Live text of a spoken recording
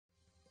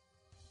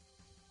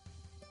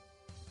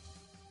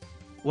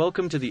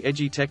Welcome to the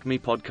Ep.13 Me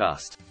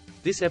podcast.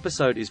 This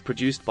episode is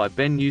produced by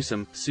Ben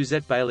Newsome,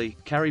 Suzette Bailey,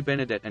 Carrie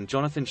Benedette and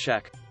Jonathan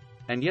Shack.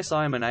 And yes,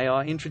 I am an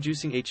AI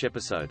introducing each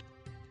episode.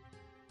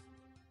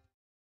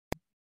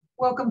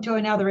 Welcome to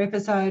another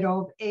episode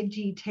of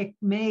Ep.13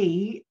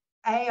 Me,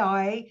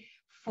 AI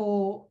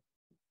for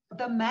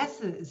the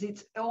masses.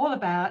 It's all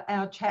about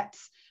our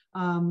chats,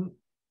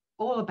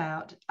 all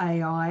about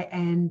AI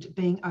and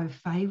being au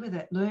fait with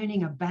it,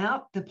 learning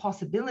about the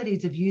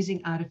possibilities of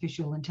using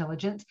artificial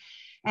intelligence.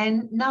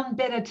 And none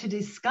better to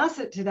discuss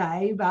it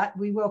today, but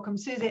we welcome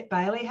Suzette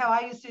Bailey. How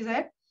are you,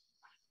 Suzette?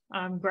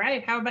 I'm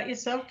great. How about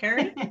yourself,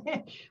 Carrie?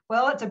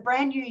 Well, it's a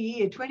brand new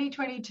year.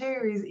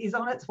 2022 is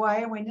on its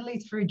way and we're nearly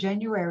through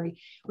January.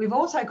 We've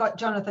also got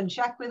Jonathan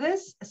Shack with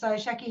us. So,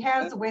 Shacky,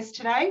 how's the West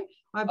today?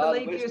 I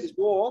believe the West is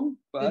warm,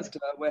 but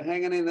we're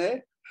hanging in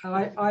there.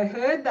 I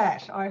heard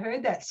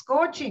that.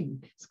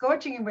 Scorching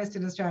in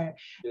Western Australia.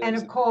 Yes. And,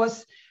 of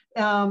course,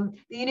 the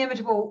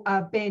inimitable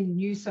Ben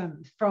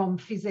Newsome from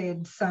Phys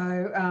Ed.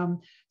 So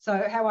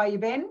how are you,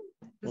 Ben?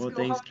 Well,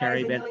 thanks,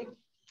 Carrie. Ben.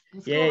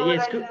 Nearly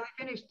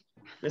finished.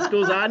 The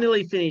schools are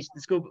nearly finished.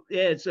 The school,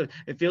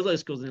 it feels like the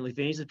school's nearly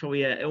finished. It's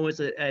probably almost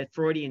a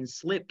Freudian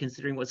slip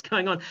considering what's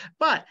going on.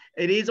 But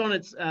it is on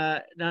its,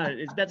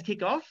 it's about to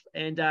kick off,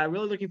 and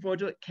really looking forward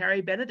to it.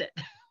 Carrie Benedette.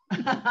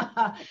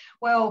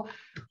 Well,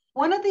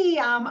 one of the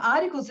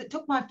articles that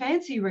took my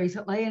fancy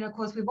recently, and of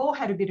course we've all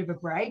had a bit of a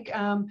break.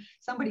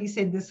 Somebody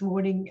said this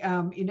morning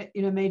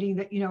in a meeting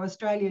that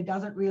Australia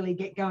doesn't really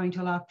get going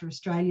till after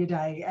Australia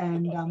Day,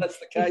 and that's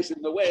the case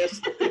in the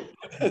West.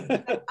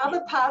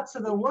 Other parts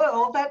of the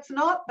world, that's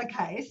not the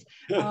case,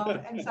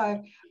 and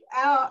so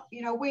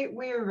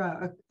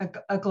we're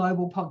a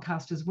global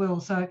podcast as well.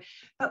 So,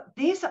 but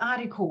this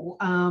article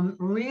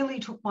really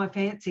took my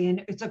fancy,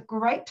 and it's a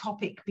great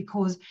topic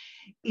because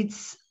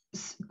it's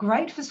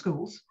great for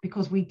schools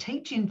because we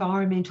teach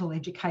environmental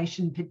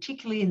education,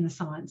 particularly in the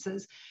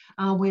sciences.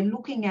 We're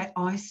looking at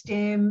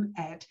iSTEM,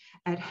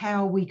 at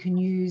how we can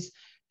use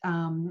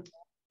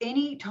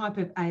any type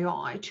of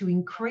AI to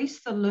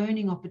increase the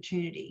learning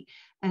opportunity.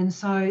 And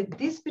so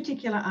this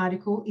particular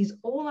article is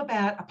all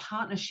about a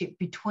partnership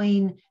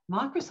between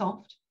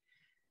Microsoft,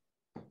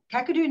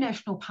 Kakadu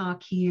National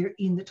Park here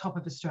in the top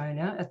of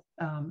Australia,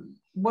 a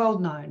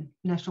world-known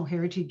National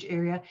Heritage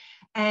area,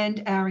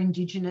 and our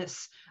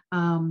Indigenous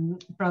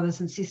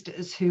brothers and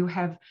sisters who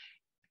have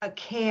a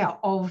care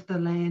of the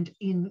land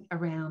in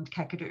around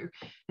Kakadu.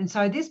 And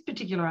so this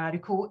particular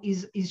article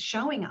is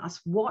showing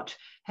us what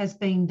has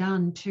been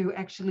done to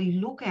actually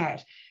look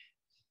at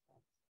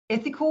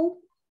ethical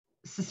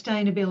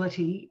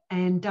sustainability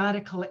and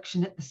data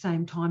collection at the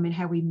same time, and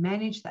how we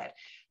manage that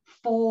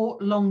for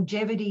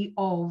longevity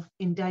of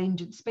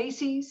endangered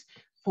species,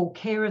 for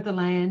care of the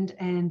land,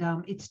 and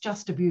it's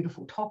just a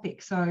beautiful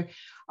topic. So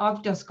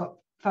I've just got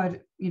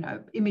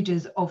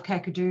images of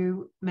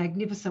Kakadu,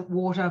 magnificent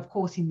water, of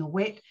course, in the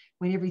wet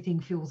when everything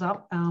fills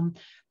up.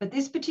 But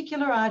this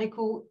particular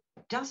article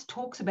just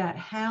talks about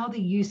how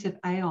the use of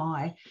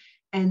AI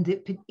and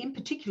in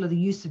particular the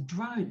use of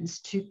drones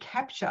to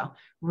capture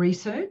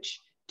research,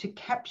 to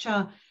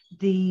capture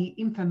the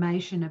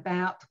information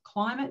about the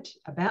climate,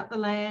 about the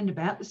land,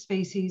 about the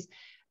species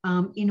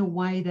in a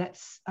way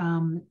that's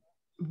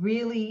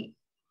really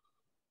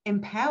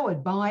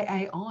empowered by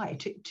AI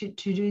to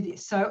do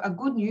this. So a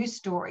good news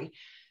story.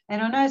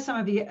 And I know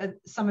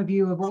some of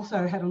you have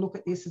also had a look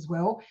at this as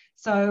well.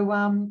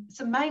 So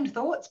some main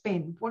thoughts,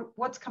 Ben.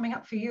 What's coming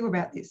up for you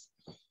about this?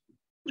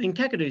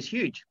 Kakadu is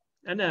huge.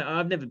 I know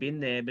I've never been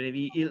there, but if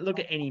you look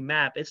at any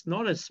map, it's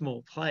not a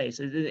small place.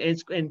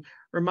 It's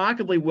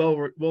remarkably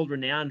world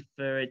renowned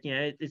for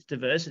its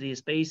diversity of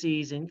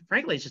species, and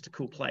frankly, it's just a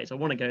cool place. I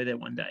want to go there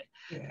one day.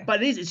 Yeah.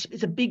 But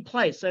it's a big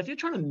place. So if you're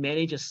trying to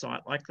manage a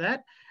site like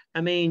that,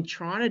 I mean,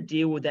 trying to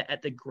deal with that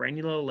at the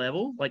granular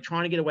level, like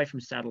trying to get away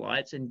from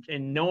satellites and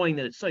knowing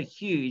that it's so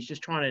huge,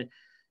 just trying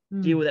to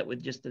deal with that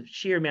with just the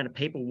sheer amount of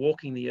people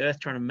walking the earth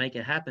trying to make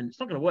it happen, it's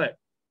not going to work.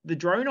 The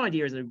drone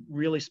idea is a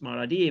really smart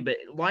idea, but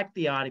like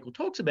the article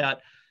talks about,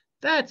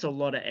 that's a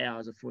lot of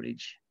hours of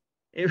footage.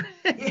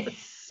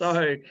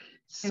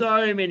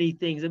 So many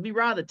things. It'd be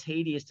rather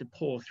tedious to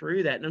pour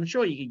through that. And I'm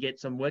sure you could get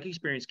some work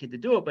experience kid to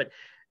do it, but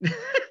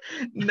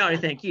no,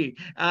 thank you.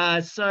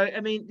 So,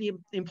 I mean, the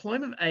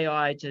employment of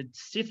AI to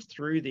sift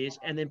through this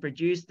and then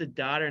produce the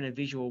data in a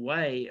visual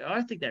way,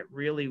 I think that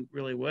really,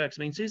 really works.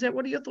 I mean, Suzette,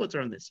 what are your thoughts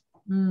on this?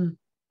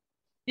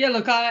 Yeah,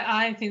 look,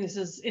 I think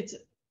it's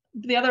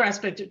the other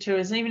aspect too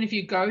is even if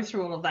you go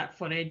through all of that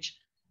footage,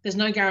 there's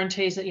no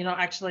guarantees that you're not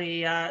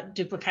actually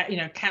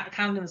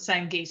counting the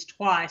same geese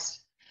twice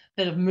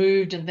that have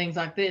moved and things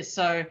like this.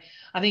 So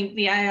I think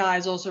the AI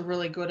is also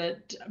really good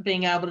at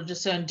being able to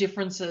discern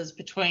differences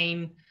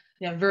between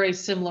very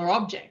similar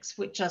objects,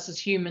 which us as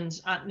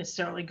humans aren't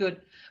necessarily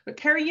good. But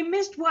Kerry, you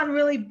missed one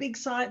really big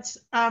science,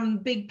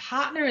 big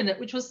partner in it,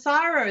 which was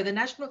CSIRO, the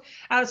National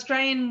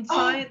Australian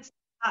Science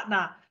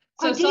Partner.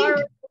 So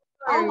CSIRO.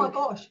 Oh my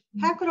gosh,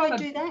 how could I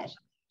do that?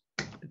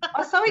 I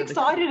was so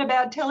excited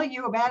about telling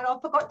you about it. I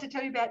forgot to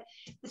tell you about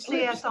the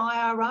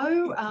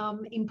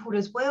CSIRO input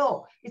as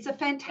well. It's a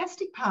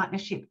fantastic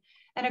partnership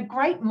and a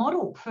great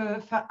model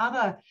for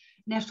other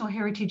national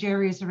heritage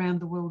areas around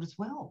the world as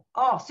well.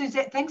 Oh,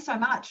 Suzette, thanks so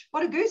much.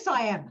 What a goose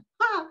I am.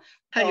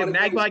 Hey, a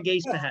magpie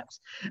geese, perhaps.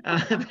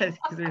 That's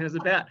what it was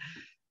about.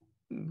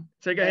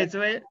 So go ahead,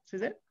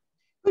 Suzette.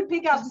 Good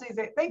pick up,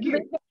 Suzette. Thank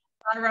you.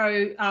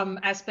 The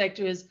aspect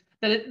is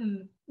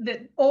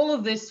that all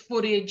of this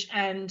footage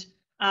and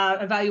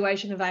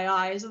evaluation of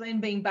AI is then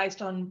being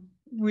based on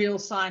real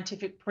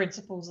scientific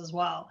principles as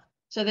well.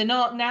 So they're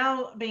not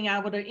now being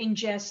able to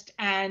ingest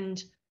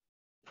and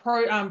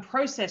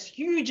process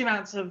huge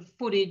amounts of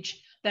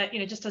footage that,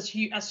 just as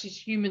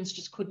humans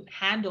just couldn't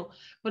handle,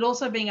 but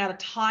also being able to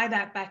tie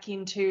that back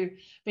into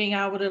being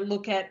able to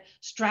look at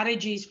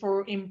strategies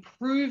for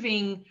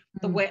improving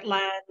the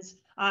wetlands.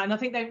 And I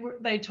think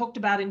they talked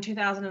about in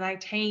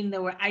 2018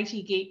 there were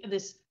 80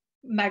 this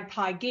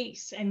magpie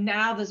geese, and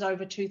now there's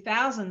over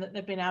 2,000 that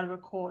they've been able to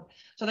record.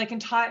 So they can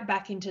tie it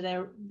back into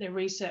their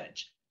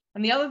research.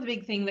 And the other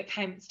big thing that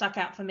stuck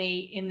out for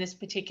me in this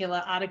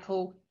particular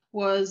article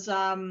was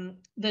the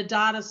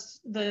data,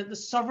 the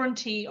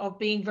sovereignty of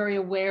being very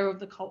aware of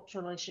the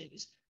cultural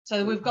issues.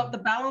 So we've got the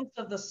balance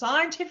of the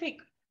scientific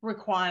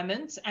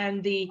requirements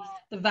and the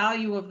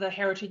value of the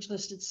heritage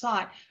listed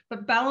site,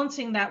 but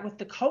balancing that with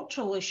the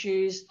cultural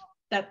issues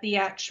that the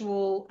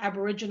actual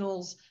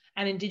Aboriginals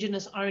and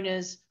Indigenous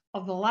owners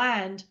of the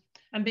land,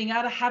 and being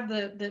able to have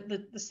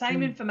the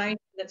same information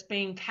that's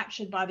being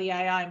captured by the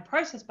AI and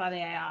processed by the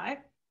AI,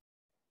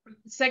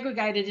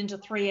 segregated into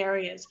 3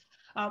 areas.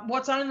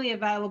 What's only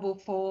available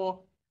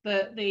for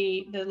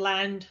the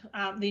land,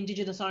 the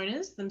Indigenous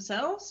owners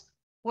themselves,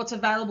 what's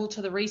available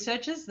to the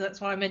researchers,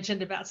 that's why I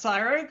mentioned about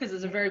CSIRO, because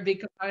there's a very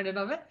big component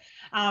of it,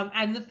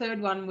 and the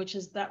third one, which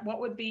is that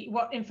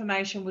what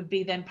information would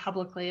be then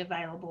publicly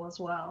available as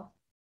well.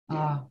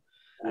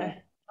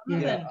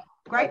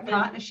 Great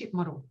partnership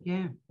model.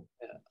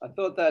 I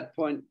thought that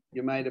point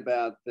you made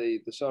about the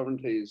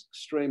sovereignty is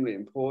extremely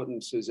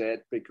important,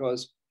 Suzette,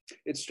 because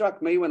it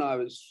struck me when I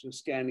was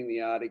scanning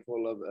the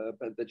article of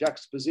the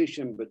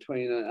juxtaposition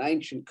between an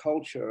ancient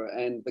culture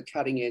and the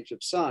cutting edge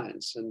of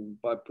science.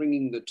 And by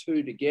bringing the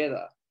two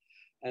together,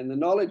 and the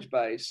knowledge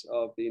base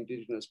of the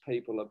Indigenous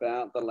people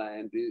about the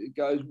land, it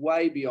goes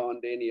way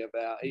beyond any of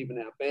even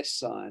our best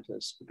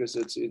scientists, because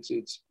it's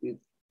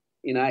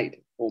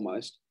innate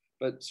almost,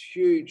 but it's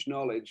huge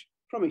knowledge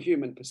from a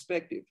human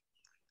perspective.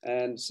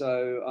 And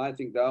so I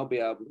think they'll be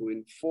able to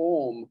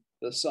inform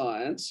the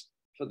science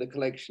for the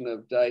collection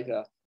of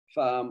data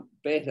far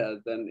better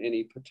than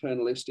any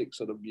paternalistic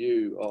sort of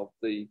view of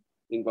the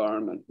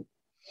environment.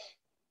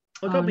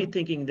 I got me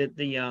thinking that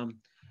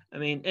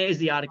as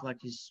the article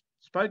like you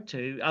spoke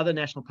to, other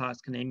national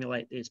parks can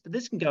emulate this, but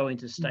this can go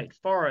into state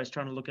forests,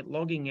 trying to look at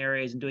logging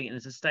areas and doing it in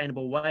a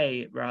sustainable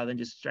way rather than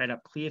just straight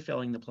up clear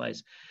felling the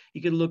place.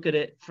 You could look at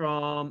it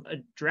from a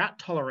drought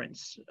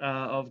tolerance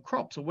of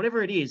crops or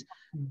whatever it is.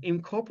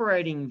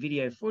 Incorporating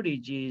video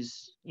footage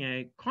is,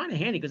 kind of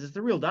handy because it's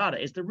the real data,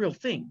 it's the real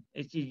thing.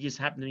 You just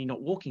happen to be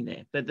not walking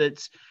there, but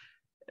that's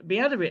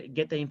being able to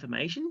get the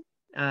information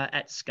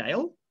at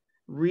scale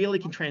really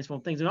can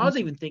transform things. And I was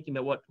even thinking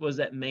about what does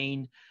that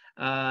mean?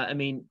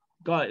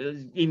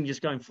 Even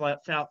just going fly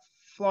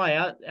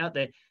out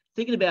there,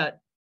 thinking about,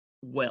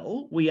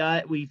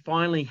 we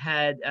finally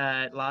had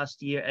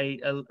last year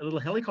a little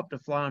helicopter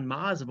fly on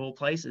Mars of all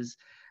places.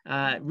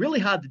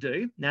 Really hard to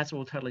do. NASA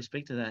will totally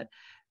speak to that.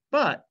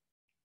 But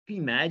can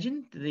you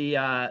imagine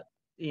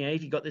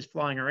if you got this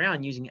flying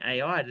around using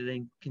AI to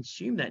then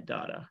consume that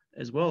data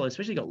as well,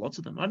 especially got lots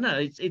of them. I don't know,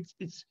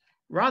 it's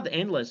rather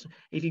endless.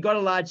 If you've got a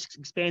large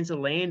expanse of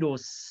land or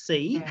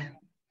sea,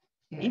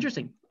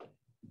 interesting.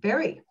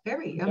 Very,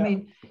 very. I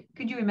mean,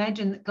 could you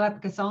imagine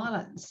Galapagos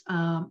Islands,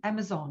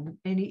 Amazon,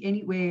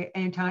 anywhere,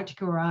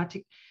 Antarctica or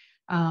Arctic,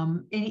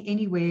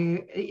 anywhere,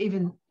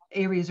 even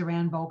areas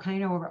around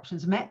volcano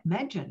eruptions?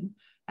 Imagine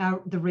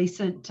the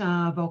recent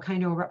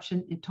volcano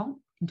eruption in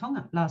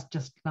Tonga last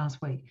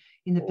week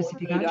in the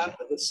Pacific Ocean. Under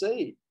the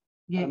sea.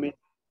 I mean,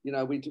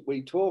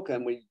 we talk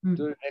and we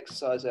do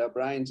exercise our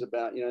brains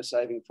about,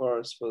 saving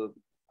forests for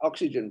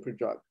oxygen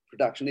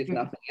production, if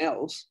nothing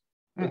else.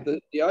 But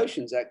the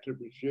oceans actually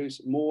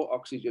produce more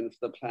oxygen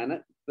for the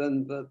planet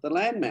than the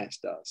landmass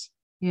does.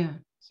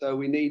 So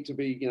we need to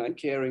be,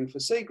 caring for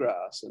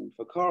seagrass and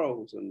for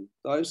corals and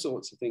those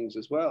sorts of things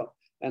as well.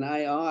 And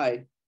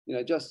AI,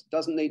 just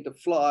doesn't need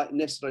to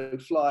necessarily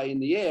fly in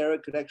the air.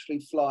 It could actually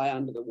fly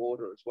under the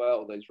water as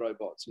well, these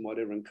robots and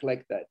whatever, and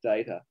collect that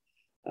data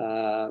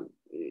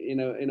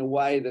in a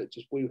way that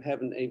just we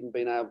haven't even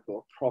been able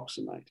to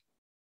approximate.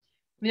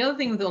 The other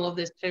thing with all of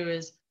this too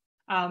is,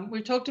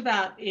 we talked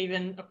about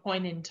even a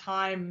point in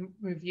time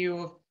review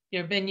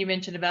of, Ben, you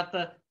mentioned about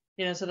the,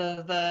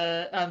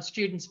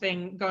 students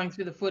going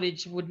through the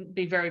footage wouldn't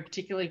be very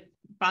particularly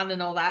fun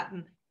and all that.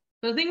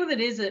 But the thing with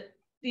it is that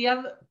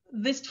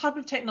this type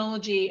of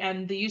technology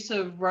and the use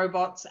of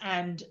robots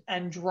and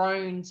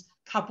drones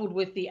coupled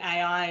with the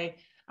AI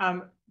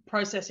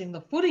processing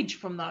the footage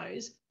from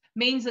those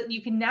means that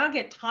you can now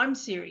get time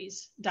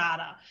series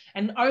data.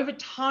 And over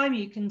time,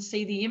 you can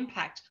see the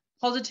impact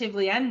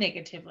positively and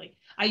negatively.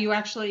 Are you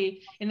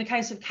actually, in the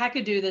case of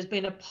Kakadu, there's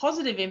been a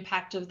positive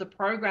impact of the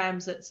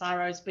programs that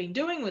CSIRO's been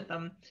doing with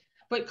them.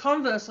 But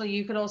conversely,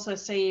 you could also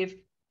see if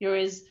there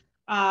is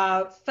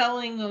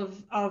felling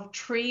of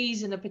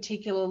trees in a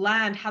particular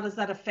land, how does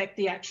that affect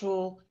the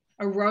actual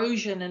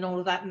erosion and all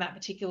of that in that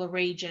particular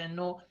region,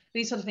 or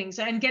these sort of things.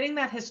 And getting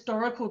that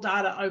historical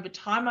data over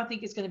time, I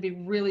think, is going to be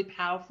really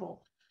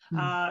powerful.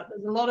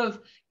 There's a lot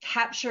of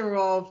capture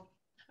of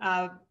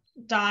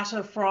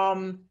data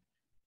from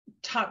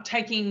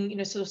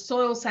taking, sort of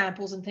soil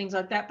samples and things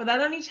like that, but that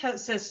only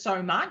says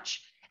so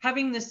much.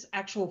 Having this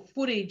actual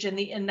footage and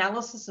the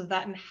analysis of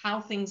that and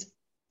how things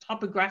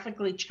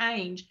topographically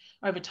change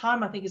over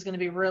time, I think, is going to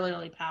be really,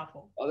 really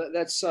powerful. Oh,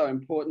 that's so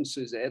important,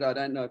 Suzette. I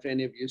don't know if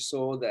any of you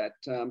saw that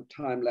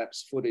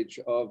time-lapse footage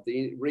of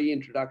the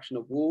reintroduction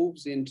of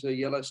wolves into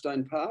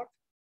Yellowstone Park.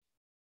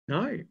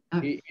 No.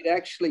 It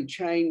actually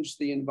changed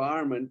the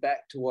environment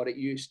back to what it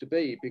used to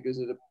be, because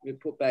it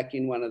put back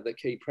in one of the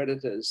key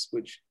predators,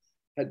 which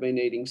had been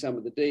eating some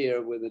of the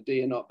deer. With the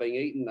deer not being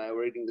eaten, they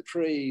were eating the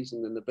trees,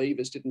 and then the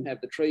beavers didn't have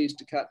the trees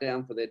to cut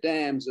down for their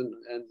dams, and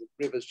the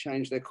rivers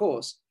changed their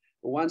course.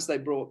 But once they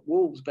brought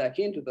wolves back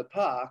into the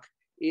park,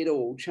 it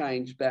all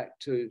changed back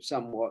to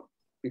somewhat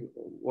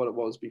what it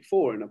was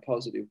before in a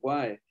positive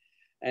way.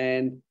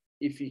 And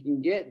if you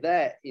can get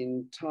that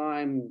in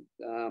time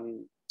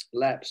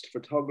lapsed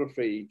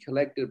photography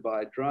collected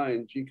by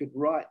drones, you could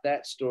write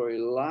that story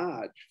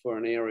large for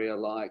an area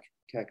like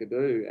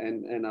Kakadu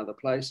and other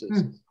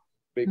places.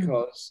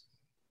 Because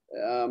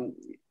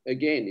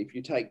again, if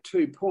you take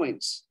 2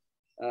 points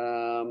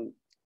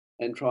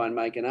and try and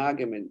make an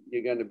argument,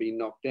 you're going to be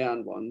knocked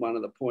down one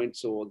of the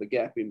points or the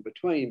gap in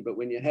between. But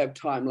when you have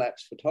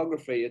time-lapse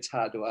photography, it's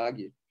hard to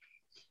argue.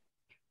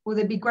 Well,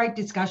 there'd be great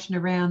discussion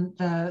around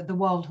the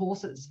wild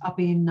horses up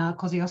in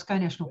Kosciuszko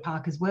National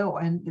Park as well,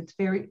 and it's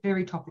very,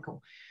 very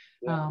topical.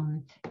 Yeah.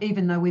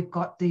 Even though we've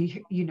got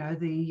the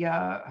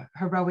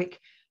heroic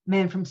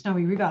man from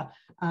Snowy River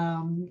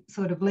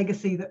sort of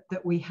legacy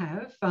that we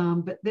have,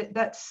 but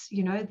that's,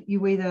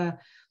 you either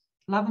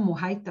love them or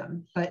hate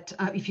them. But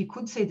if you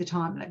could see the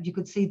time lapse, you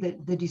could see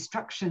the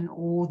destruction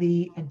or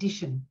the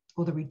addition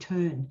or the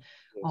return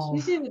of.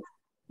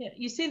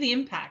 You see the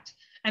impact.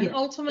 And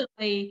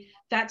ultimately,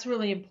 that's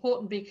really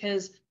important,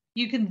 because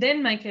you can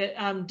then make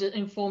an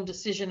informed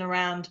decision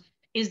around,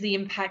 is the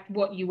impact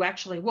what you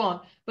actually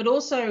want, but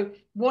also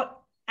what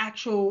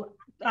actual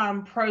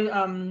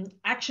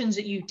actions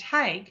that you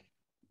take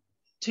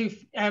to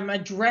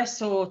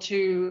address or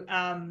to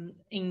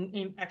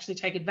actually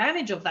take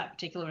advantage of that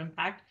particular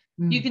impact.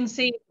 You can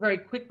see it very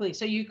quickly,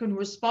 so you can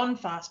respond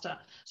faster.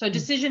 So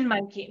decision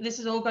making,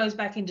 this all goes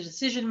back into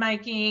decision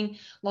making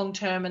long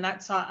term, and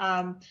that's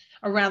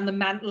around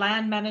the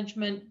land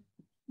management,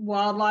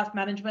 wildlife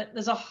management.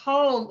 There's a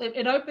whole,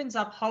 it opens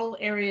up whole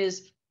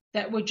areas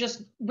that were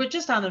just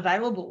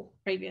unavailable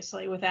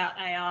previously without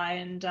AI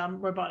and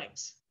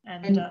robotics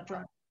and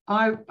drones.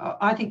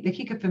 I think the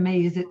kicker for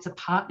me is it's a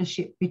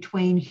partnership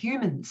between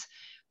humans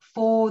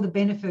for the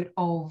benefit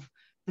of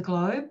the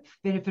globe,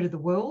 benefit of the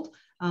world,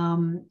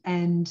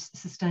 and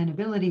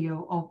sustainability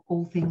of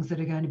all things that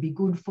are going to be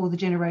good for the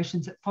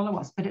generations that follow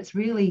us. But it's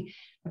really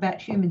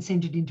about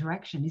human-centered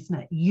interaction, isn't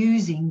it?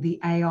 Using the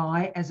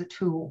AI as a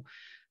tool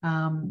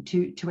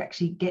to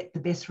actually get the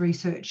best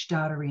research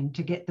data in,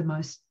 to get the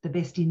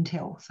best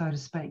intel, so to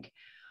speak.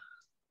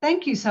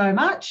 Thank you so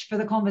much for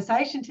the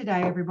conversation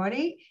today,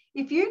 everybody.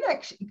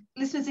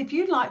 Listeners, if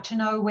you'd like to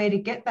know where to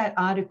get that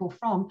article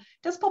from,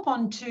 just pop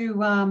on to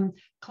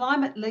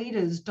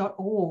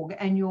climateleaders.org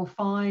and you'll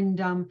find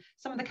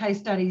some of the case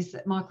studies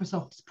that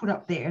Microsoft's put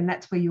up there, and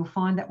that's where you'll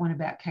find that one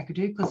about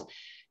Kakadu, because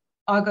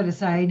I've got to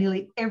say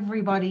nearly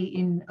everybody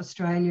in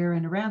Australia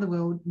and around the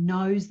world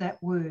knows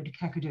that word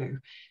Kakadu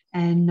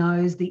and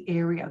knows the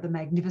area, the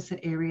magnificent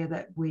area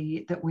that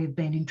we've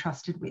been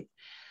entrusted with.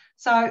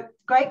 So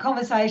great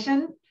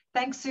conversation.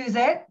 Thanks,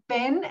 Suzette,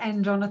 Ben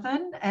and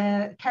Jonathan.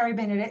 Carrie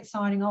Bernadette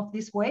signing off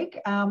this week.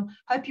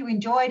 Hope you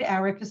enjoyed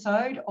our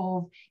episode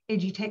of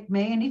EduTech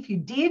Me. And if you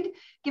did,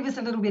 give us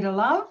a little bit of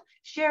love.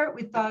 Share it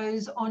with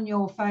those on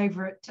your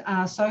favourite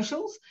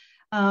socials.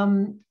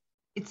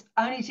 It's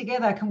only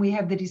together can we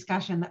have the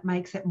discussion that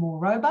makes it more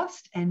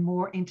robust and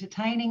more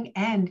entertaining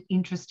and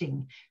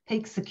interesting.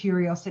 Piques the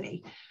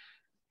curiosity.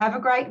 Have a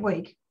great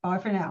week. Bye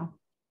for now.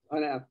 Bye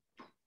now.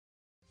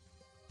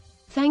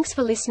 Thanks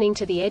for listening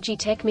to the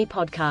EduTech Me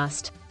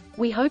podcast.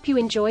 We hope you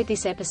enjoyed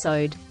this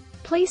episode.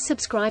 Please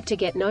subscribe to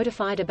get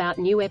notified about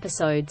new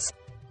episodes.